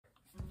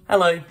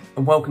Hello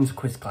and welcome to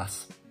Quiz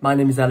Class. My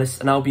name is Ellis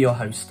and I'll be your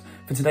host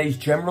for today's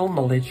general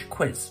knowledge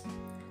quiz.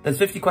 There's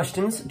 50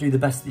 questions, do the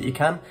best that you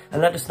can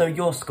and let us know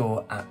your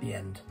score at the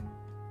end.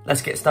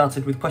 Let's get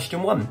started with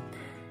question 1.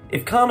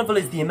 If carnival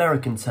is the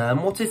American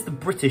term, what is the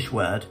British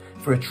word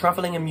for a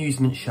travelling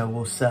amusement show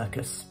or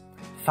circus?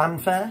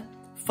 Fanfare,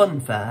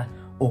 funfair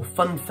or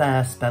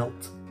funfair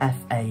spelt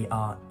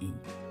F-A-R-E?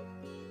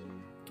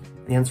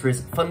 The answer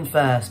is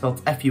funfair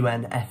spelt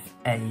F-U-N-F-A-I-R.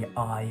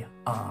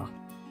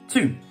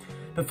 2.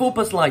 Before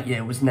Buzz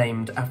Lightyear was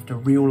named after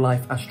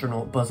real-life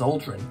astronaut Buzz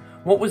Aldrin,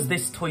 what was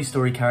this Toy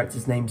Story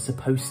character's name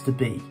supposed to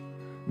be?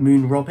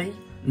 Moon Robbie,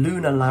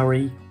 Lunar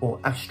Larry, or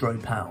Astro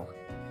Pal?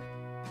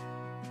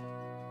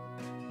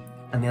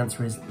 And the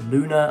answer is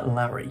Lunar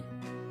Larry.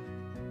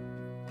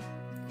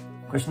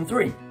 Question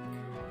 3.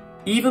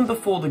 Even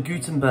before the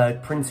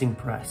Gutenberg printing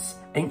press,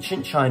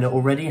 ancient China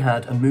already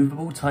had a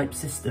movable type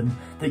system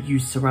that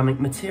used ceramic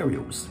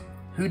materials.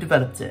 Who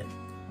developed it?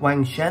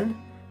 Wang Shen,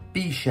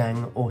 Bi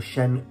Sheng or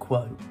Shen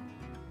Kuo?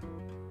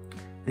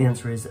 The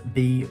answer is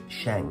Bi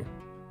Sheng.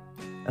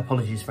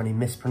 Apologies for any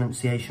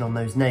mispronunciation on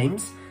those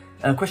names.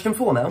 Question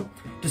 4 now.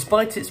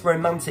 Despite its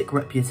romantic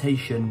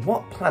reputation,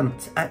 what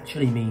plant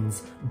actually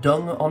means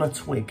dung on a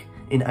twig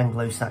in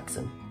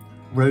Anglo-Saxon?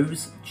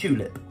 Rose,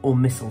 tulip or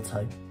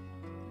mistletoe?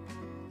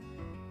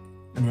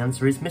 And the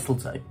answer is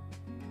mistletoe.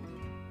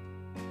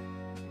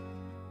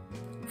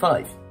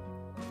 5.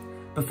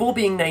 Before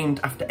being named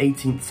after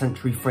 18th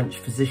century French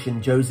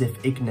physician Joseph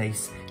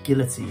Ignace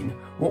Guillotine,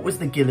 what was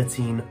the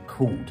guillotine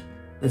called?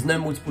 There's no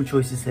multiple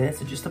choices here,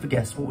 so just have a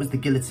guess. What was the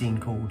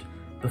guillotine called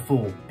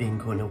before being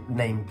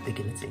named the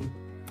guillotine?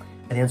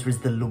 And the answer is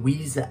the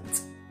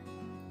Louisette.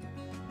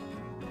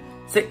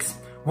 6.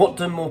 What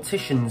do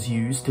morticians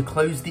use to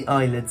close the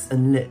eyelids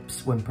and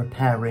lips when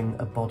preparing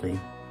a body?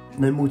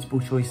 No multiple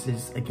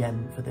choices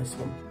again for this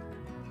one.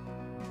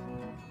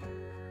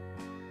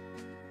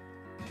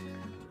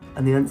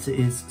 And the answer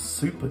is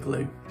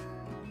superglue.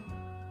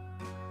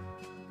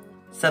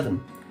 7.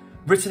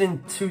 Written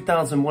in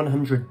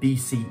 2100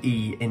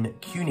 BCE in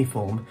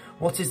cuneiform,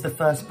 what is the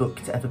first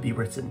book to ever be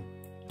written?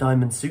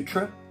 Diamond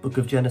Sutra, Book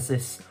of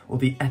Genesis, or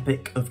the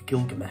Epic of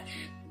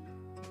Gilgamesh?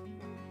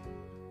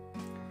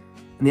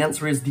 And the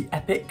answer is the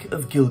Epic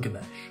of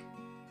Gilgamesh.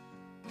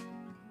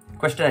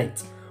 Question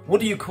 8. What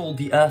do you call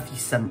the earthy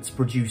scent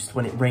produced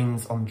when it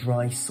rains on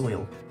dry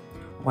soil?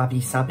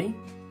 Wabi-sabi,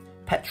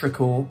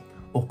 petrichor,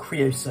 or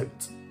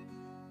creosote?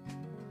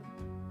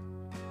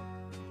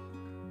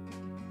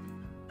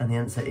 And the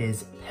answer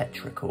is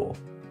petrichor.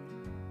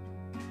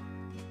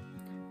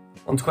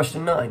 On to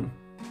question 9.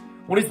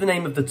 What is the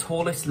name of the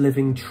tallest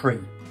living tree?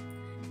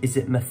 Is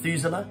it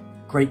Methuselah,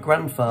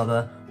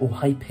 great-grandfather, or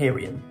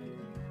Hyperion?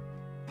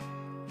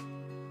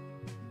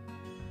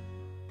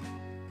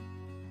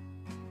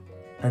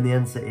 And the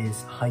answer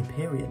is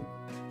Hyperion.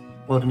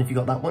 Well done if you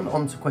got that one.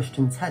 On to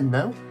question 10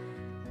 now.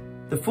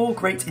 The 4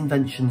 great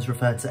inventions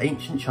refer to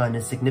ancient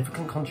China's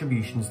significant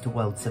contributions to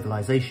world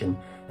civilization.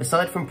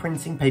 Aside from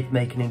printing,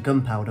 papermaking and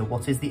gunpowder,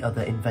 what is the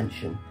other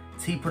invention?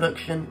 Tea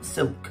production,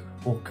 silk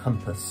or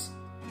compass?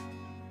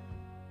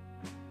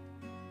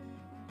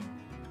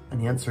 And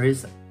the answer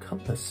is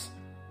compass.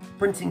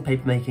 Printing,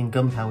 papermaking,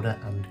 gunpowder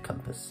and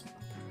compass.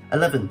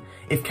 11.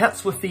 If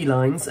cats were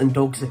felines and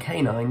dogs are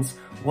canines,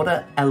 what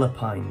are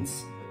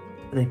elapines?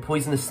 Are they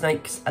poisonous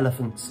snakes,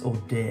 elephants or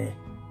deer?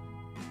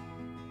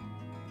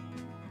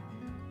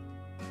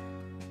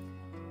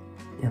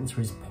 The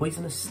answer is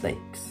poisonous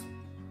snakes.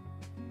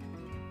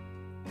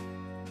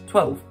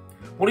 12.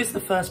 What is the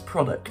first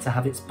product to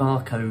have its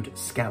barcode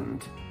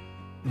scanned?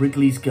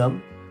 Wrigley's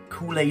Gum,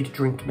 Kool-Aid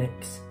drink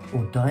mix,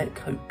 or Diet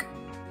Coke?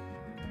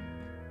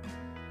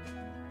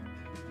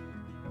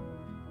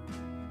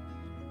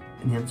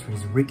 And the answer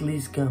is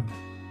Wrigley's Gum.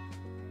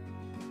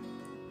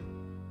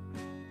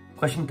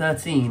 Question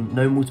 13,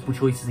 no multiple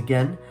choices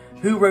again.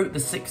 Who wrote the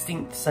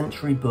 16th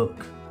century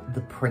book,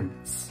 The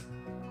Prince?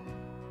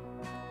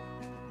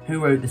 Who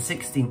wrote the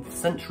 16th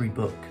century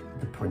book,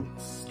 The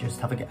Prince?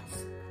 Just have a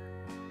guess.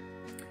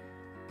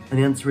 And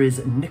the answer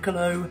is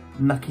Niccolo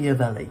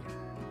Machiavelli.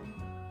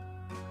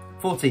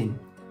 14.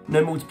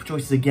 No multiple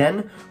choices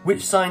again.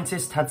 Which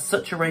scientist had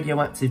such a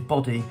radioactive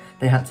body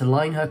they had to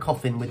line her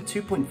coffin with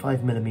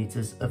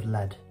 2.5mm of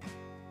lead?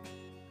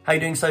 How are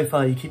you doing so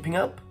far? Are you keeping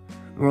up?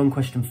 We're on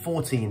question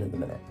 14 at the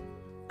minute.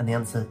 And the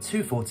answer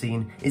to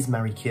 14 is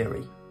Marie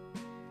Curie.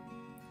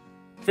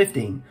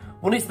 15.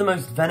 What is the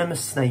most venomous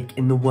snake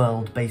in the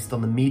world based on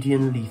the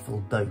median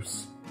lethal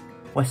dose?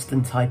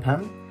 Western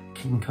taipan,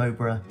 king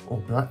cobra, or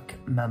black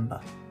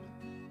mamba?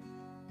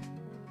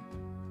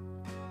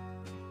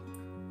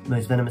 The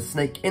most venomous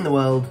snake in the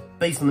world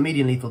based on the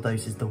median lethal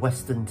dose is the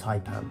Western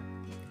taipan.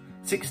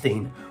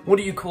 16. What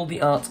do you call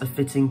the art of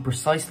fitting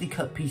precisely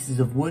cut pieces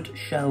of wood,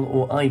 shell,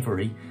 or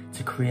ivory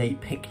to create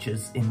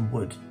pictures in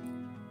wood?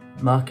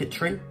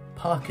 Marquetry,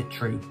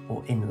 parquetry,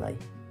 or inlay?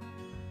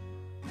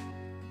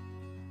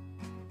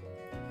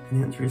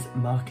 And the answer is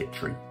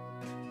marquetry.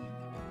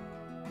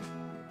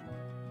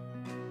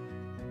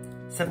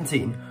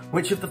 17.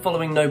 Which of the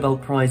following Nobel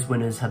Prize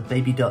winners had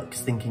baby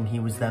ducks thinking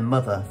he was their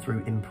mother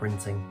through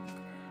imprinting?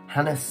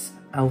 Hannes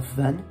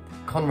Alfven,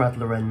 Konrad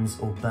Lorenz,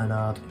 or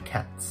Bernard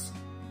Katz?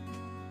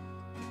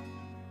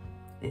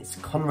 It's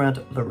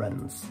Konrad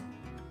Lorenz.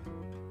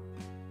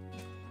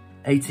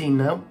 18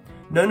 now.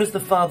 Known as the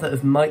father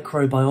of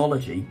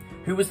microbiology,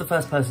 who was the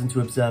first person to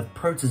observe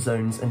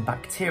protozoans and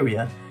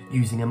bacteria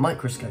using a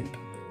microscope?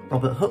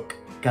 Robert Hooke,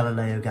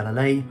 Galileo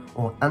Galilei,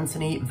 or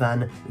Antony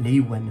van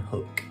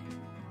Leeuwenhoek?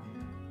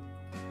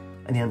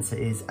 And the answer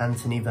is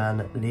Antony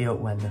van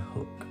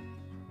Leeuwenhoek.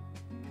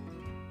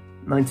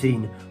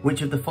 19.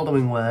 Which of the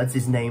following words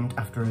is named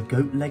after a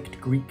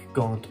goat-legged Greek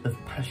god of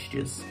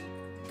pastures?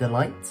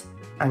 Delight,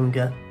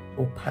 anger,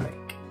 or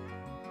panic?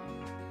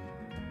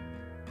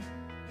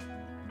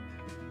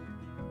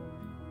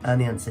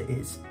 And the answer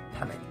is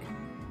panic.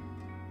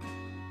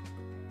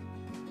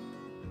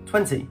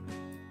 20.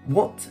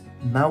 What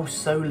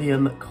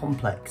mausoleum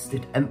complex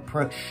did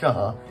Emperor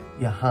Shah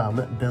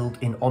Jahan build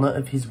in honour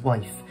of his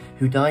wife,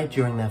 who died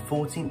during their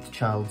 14th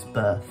child's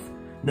birth?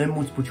 No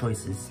multiple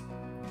choices.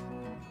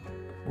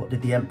 What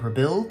did the emperor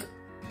build?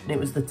 And it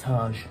was the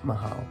Taj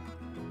Mahal.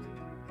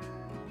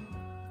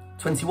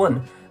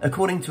 21.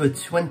 According to a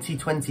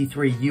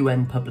 2023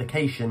 UN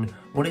publication,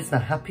 what is the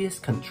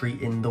happiest country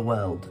in the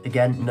world?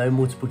 Again, no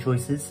multiple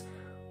choices.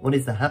 What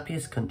is the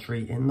happiest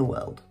country in the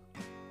world?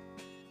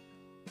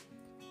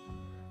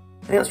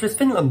 The answer is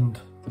Finland.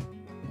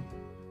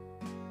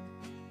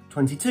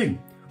 22.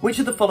 Which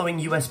of the following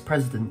US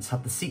presidents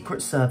had the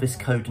Secret Service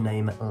code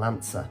name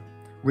Lancer?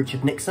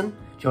 Richard Nixon,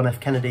 John F.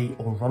 Kennedy,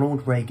 or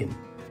Ronald Reagan?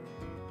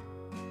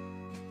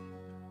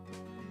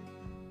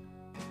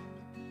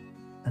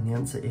 And the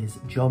answer is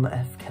John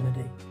F.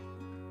 Kennedy.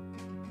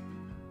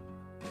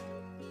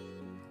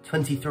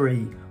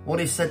 23. What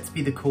is said to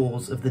be the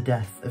cause of the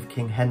death of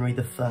King Henry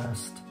I?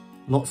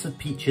 Lots of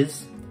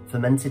peaches,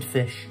 fermented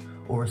fish,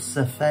 or a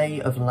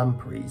souffle of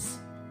lampreys?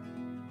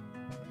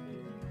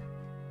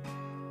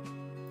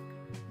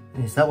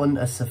 Is that one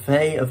a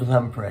souffle of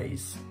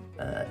lampreys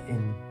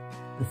in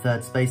the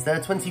third space there?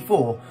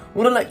 24.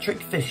 What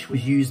electric fish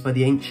was used by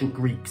the ancient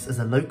Greeks as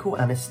a local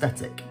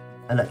anaesthetic?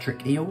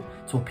 Electric eel,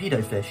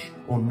 torpedo fish,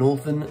 or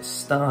northern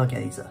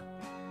stargazer?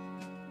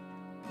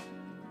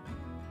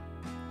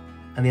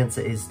 And the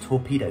answer is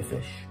torpedo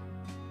fish.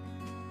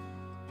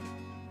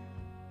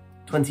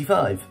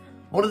 25.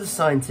 What are the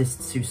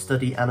scientists who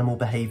study animal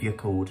behaviour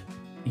called?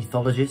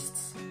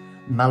 Ethologists,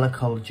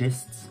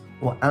 malacologists,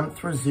 or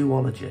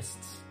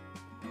anthrozoologists?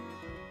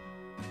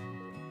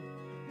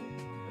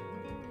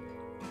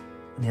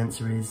 And the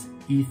answer is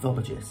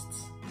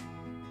ethologists.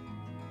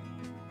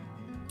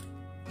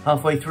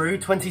 Halfway through,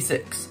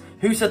 26.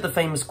 Who said the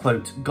famous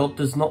quote, "God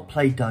does not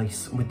play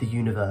dice with the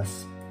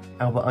universe"?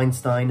 Albert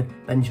Einstein,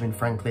 Benjamin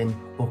Franklin,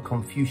 or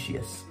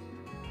Confucius?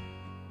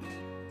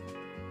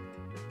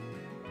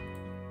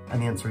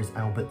 And the answer is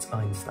Albert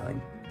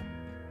Einstein.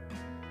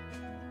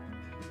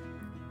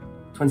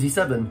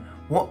 27.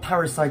 What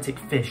parasitic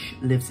fish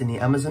lives in the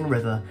Amazon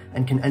River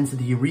and can enter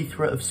the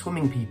urethra of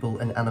swimming people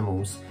and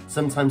animals,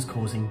 sometimes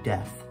causing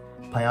death?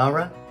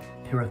 Payara,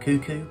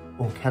 Piracucu,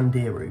 or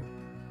Candiru?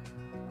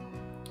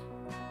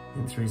 The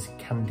answer is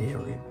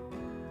Candiru.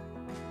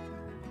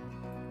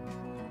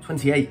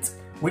 28.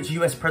 Which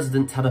US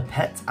president had a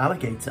pet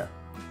alligator?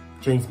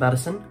 James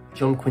Madison,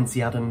 John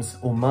Quincy Adams,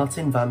 or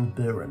Martin Van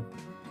Buren?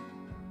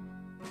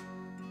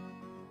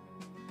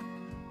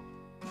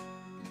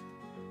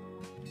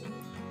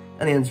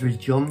 And the answer is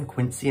John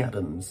Quincy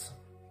Adams.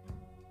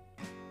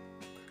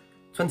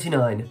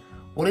 29.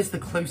 What is the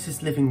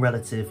closest living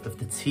relative of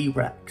the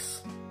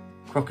T-Rex?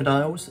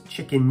 Crocodiles,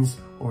 chickens,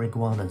 or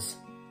iguanas?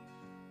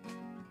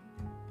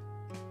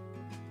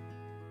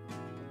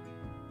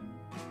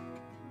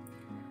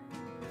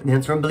 And the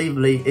answer,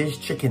 unbelievably, is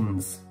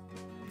chickens.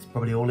 It's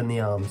probably all in the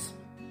arms.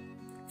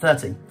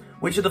 30.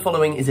 Which of the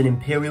following is an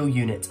imperial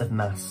unit of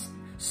mass?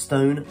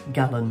 Stone,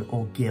 gallon,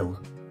 or gill?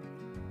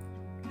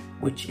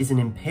 Which is an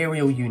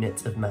imperial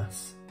unit of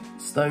mass?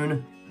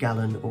 Stone,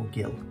 gallon, or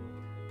gill?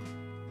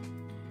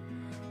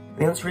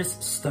 The answer is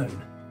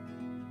stone.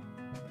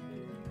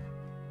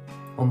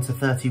 On to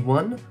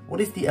 31.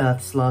 What is the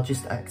Earth's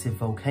largest active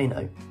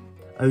volcano?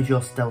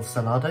 Ojos del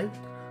Salado,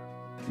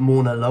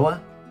 Mauna Loa,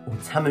 or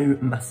Tamu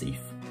Massif?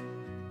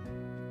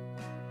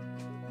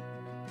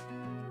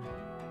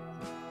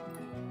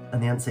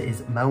 And the answer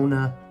is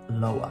Mauna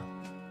Loa,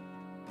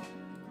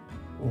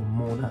 or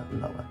Mauna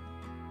Loa.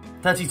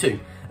 32.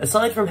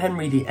 Aside from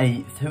Henry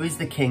VIII, who is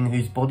the king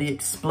whose body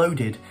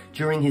exploded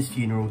during his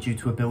funeral due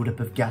to a build-up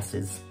of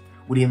gases?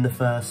 William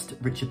I,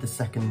 Richard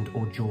II,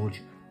 or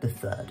George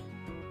III?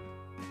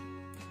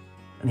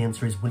 And the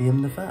answer is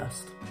William I.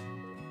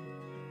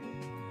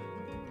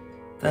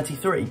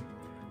 33.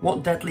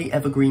 What deadly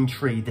evergreen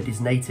tree that is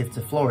native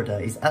to Florida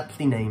is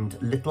aptly named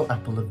Little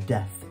Apple of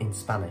Death in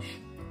Spanish?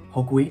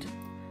 Hogweed,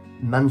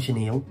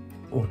 manchineel,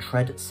 or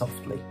tread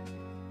softly?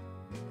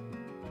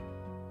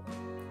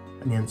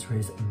 And the answer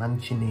is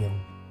manchineel.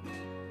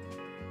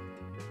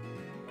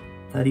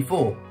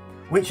 34.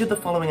 Which of the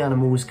following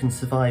animals can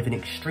survive in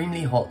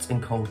extremely hot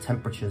and cold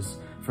temperatures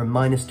from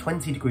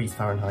 -20 degrees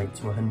Fahrenheit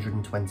to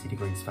 120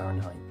 degrees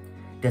Fahrenheit?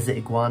 Desert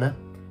iguana,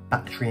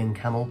 Bactrian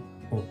camel,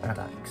 or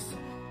addax?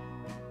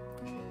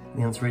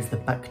 The answer is the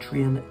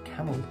Bactrian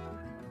camel.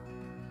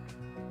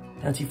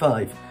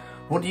 35.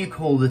 What do you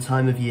call the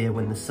time of year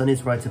when the sun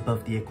is right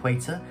above the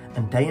equator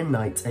and day and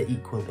night are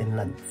equal in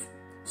length?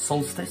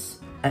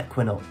 Solstice,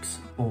 equinox,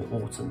 or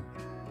autumn?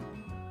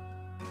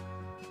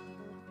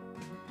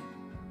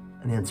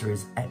 And the answer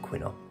is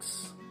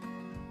equinox.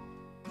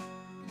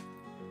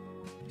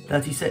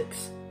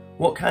 36.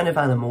 What kind of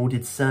animal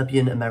did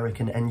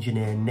Serbian-American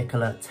engineer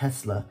Nikola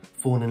Tesla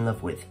fall in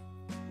love with?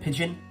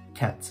 Pigeon,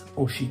 cat,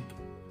 or sheep?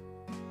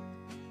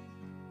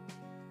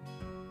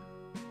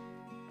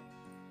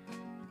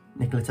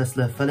 Nikola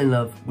Tesla fell in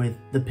love with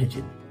the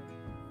pigeon.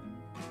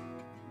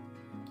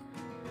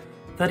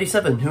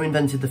 37. Who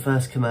invented the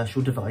first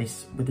commercial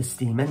device with a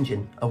steam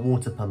engine, a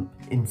water pump,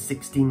 in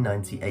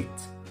 1698?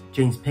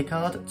 James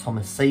Pickard,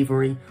 Thomas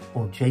Savery,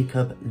 or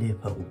Jacob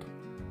Leopold?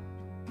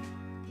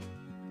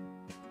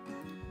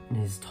 It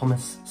is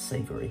Thomas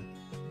Savery.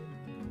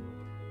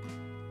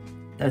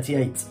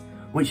 38.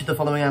 Which of the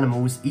following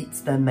animals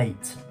eats their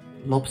mate?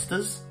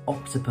 Lobsters,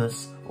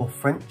 octopus, or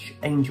French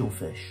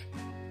angelfish?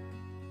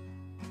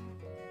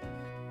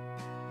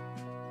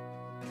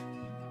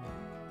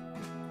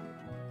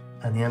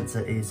 And the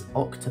answer is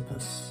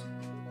octopus.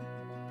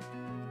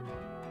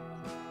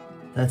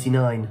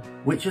 39.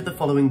 Which of the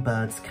following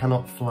birds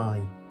cannot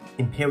fly?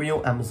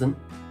 Imperial Amazon,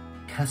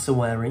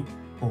 cassowary,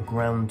 or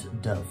ground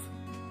dove?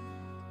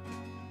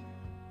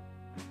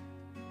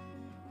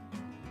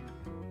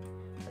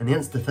 And the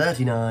answer to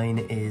 39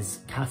 is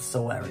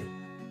cassowary.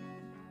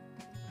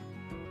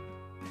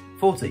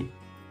 40.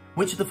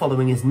 Which of the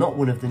following is not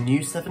one of the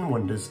new 7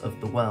 wonders of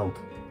the world?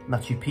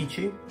 Machu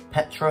Picchu,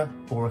 Petra,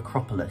 or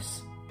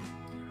Acropolis?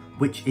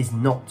 Which is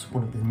not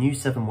one of the new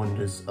 7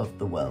 wonders of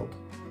the world?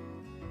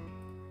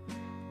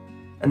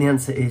 And the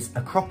answer is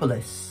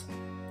Acropolis.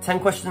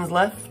 10 questions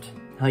left.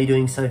 How are you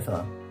doing so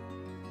far?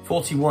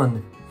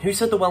 41. Who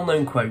said the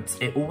well-known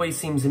quote, "It always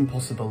seems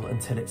impossible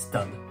until it's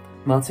done"?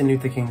 Martin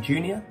Luther King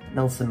Jr.,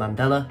 Nelson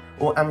Mandela,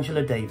 or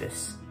Angela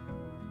Davis?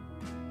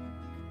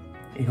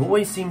 "It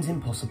always seems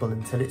impossible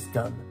until it's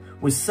done"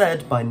 was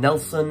said by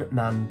Nelson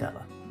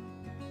Mandela.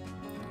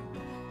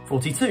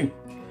 42.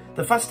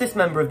 The fastest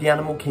member of the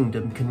animal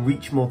kingdom can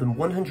reach more than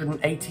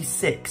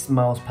 186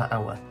 miles per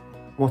hour.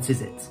 What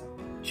is it?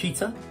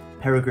 Cheetah,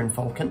 peregrine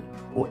falcon,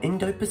 or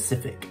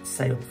Indo-Pacific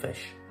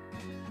sailfish?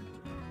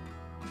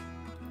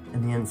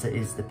 And the answer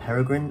is the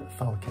peregrine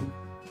falcon.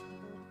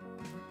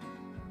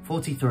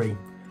 43.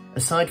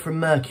 Aside from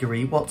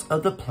Mercury, what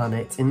other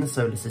planet in the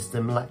solar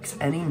system lacks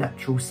any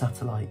natural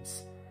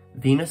satellites?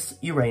 Venus,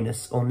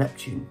 Uranus, or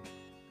Neptune?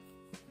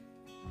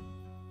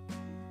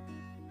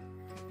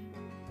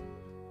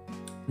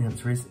 The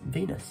answer is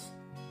Venus.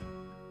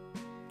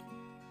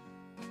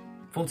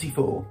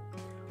 44.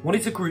 What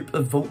is a group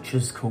of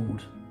vultures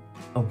called?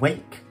 A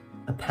wake,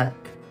 a pack,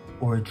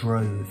 or a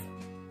drove?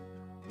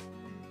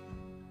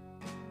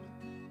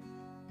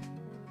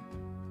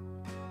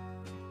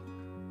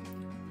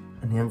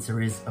 And the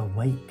answer is a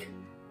wake.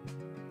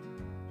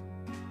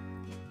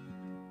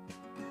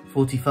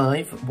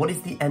 45. What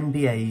is the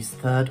NBA's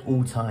third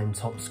all-time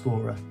top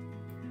scorer?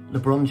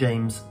 LeBron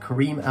James,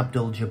 Kareem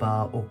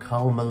Abdul-Jabbar, or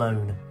Karl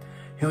Malone?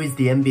 Who is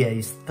the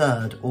NBA's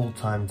third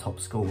all-time top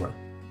scorer?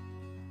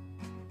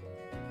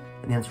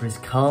 And the answer is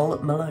Karl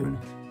Malone.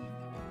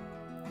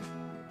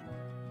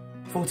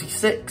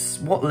 46.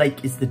 What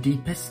lake is the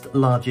deepest,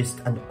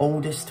 largest, and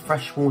oldest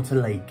freshwater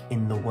lake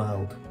in the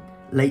world?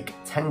 Lake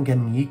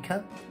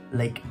Tanganyika,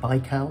 Lake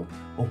Baikal,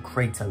 or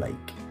Crater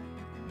Lake?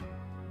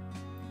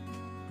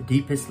 The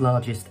deepest,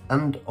 largest,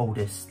 and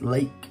oldest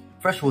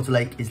freshwater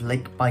lake is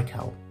Lake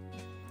Baikal.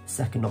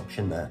 Second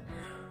option there.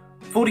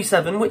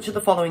 47. Which of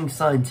the following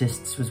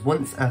scientists was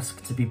once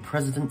asked to be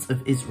President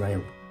of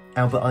Israel?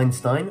 Albert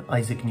Einstein,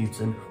 Isaac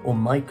Newton, or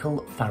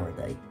Michael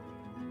Faraday?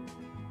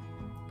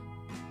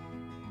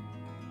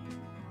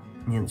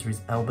 And the answer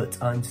is Albert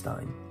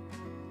Einstein.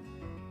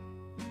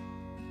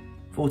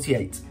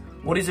 48.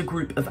 What is a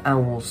group of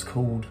owls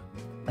called?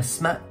 A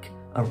smack,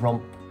 a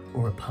romp,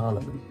 or a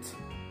parliament?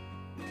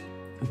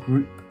 A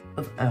group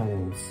of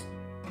owls.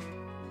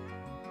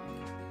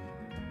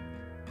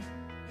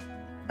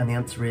 And the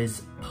answer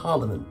is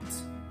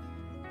parliament.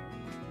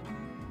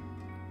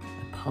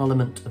 A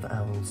parliament of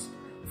owls.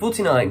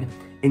 49.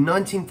 In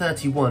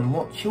 1931,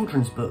 what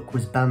children's book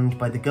was banned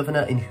by the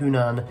governor in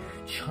Hunan,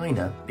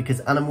 China, because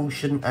animals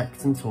shouldn't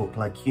act and talk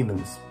like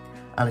humans?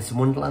 Alice in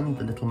Wonderland,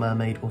 The Little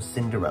Mermaid, or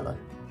Cinderella?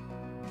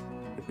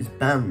 It was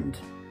banned,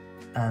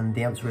 and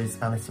the answer is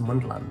Alice in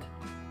Wonderland.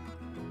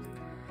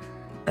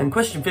 And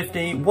question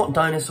 50, what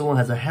dinosaur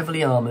has a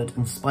heavily armoured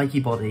and spiky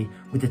body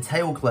with a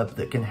tail club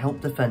that can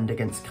help defend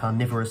against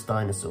carnivorous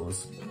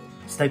dinosaurs?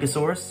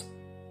 Stegosaurus,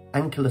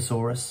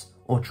 Ankylosaurus,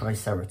 or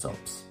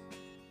Triceratops?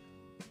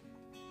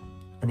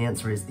 And the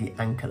answer is the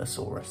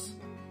Ankylosaurus.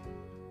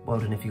 Well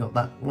done if you got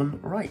that one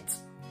right.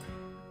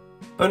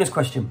 Bonus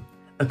question.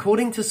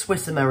 According to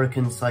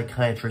Swiss-American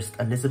psychiatrist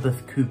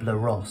Elizabeth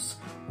Kubler-Ross,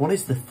 what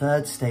is the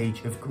third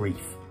stage of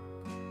grief?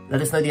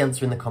 Let us know the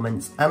answer in the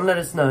comments and let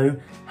us know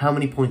how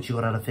many points you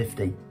got out of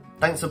 50.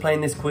 Thanks for playing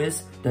this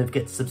quiz. Don't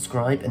forget to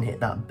subscribe and hit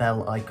that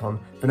bell icon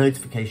for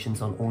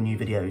notifications on all new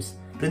videos.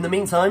 But in the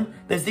meantime,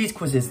 there's these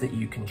quizzes that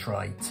you can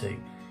try too.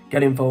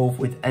 Get involved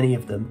with any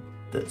of them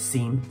that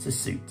seem to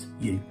suit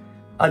you.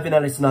 I've been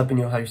Ellis and I've been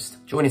your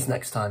host. Join us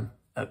next time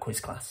at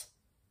Quiz Class.